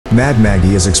Mad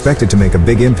Maggie is expected to make a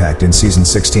big impact in Season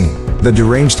 16. The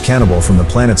deranged cannibal from the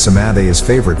planet Samathe is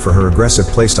favored for her aggressive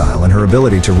playstyle and her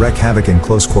ability to wreak havoc in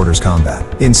close quarters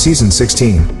combat. In Season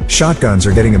 16, shotguns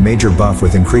are getting a major buff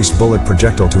with increased bullet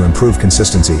projectile to improve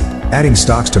consistency. Adding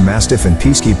stocks to Mastiff and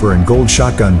Peacekeeper and gold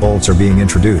shotgun bolts are being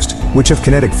introduced, which have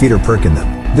kinetic feeder perk in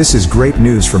them. This is great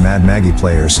news for Mad Maggie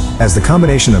players, as the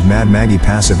combination of Mad Maggie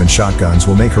passive and shotguns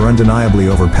will make her undeniably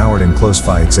overpowered in close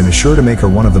fights and is sure to make her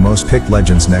one of the most picked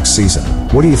legends next season.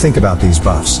 What do you think about these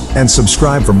buffs? And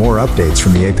subscribe for more updates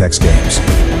from the Apex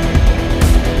games.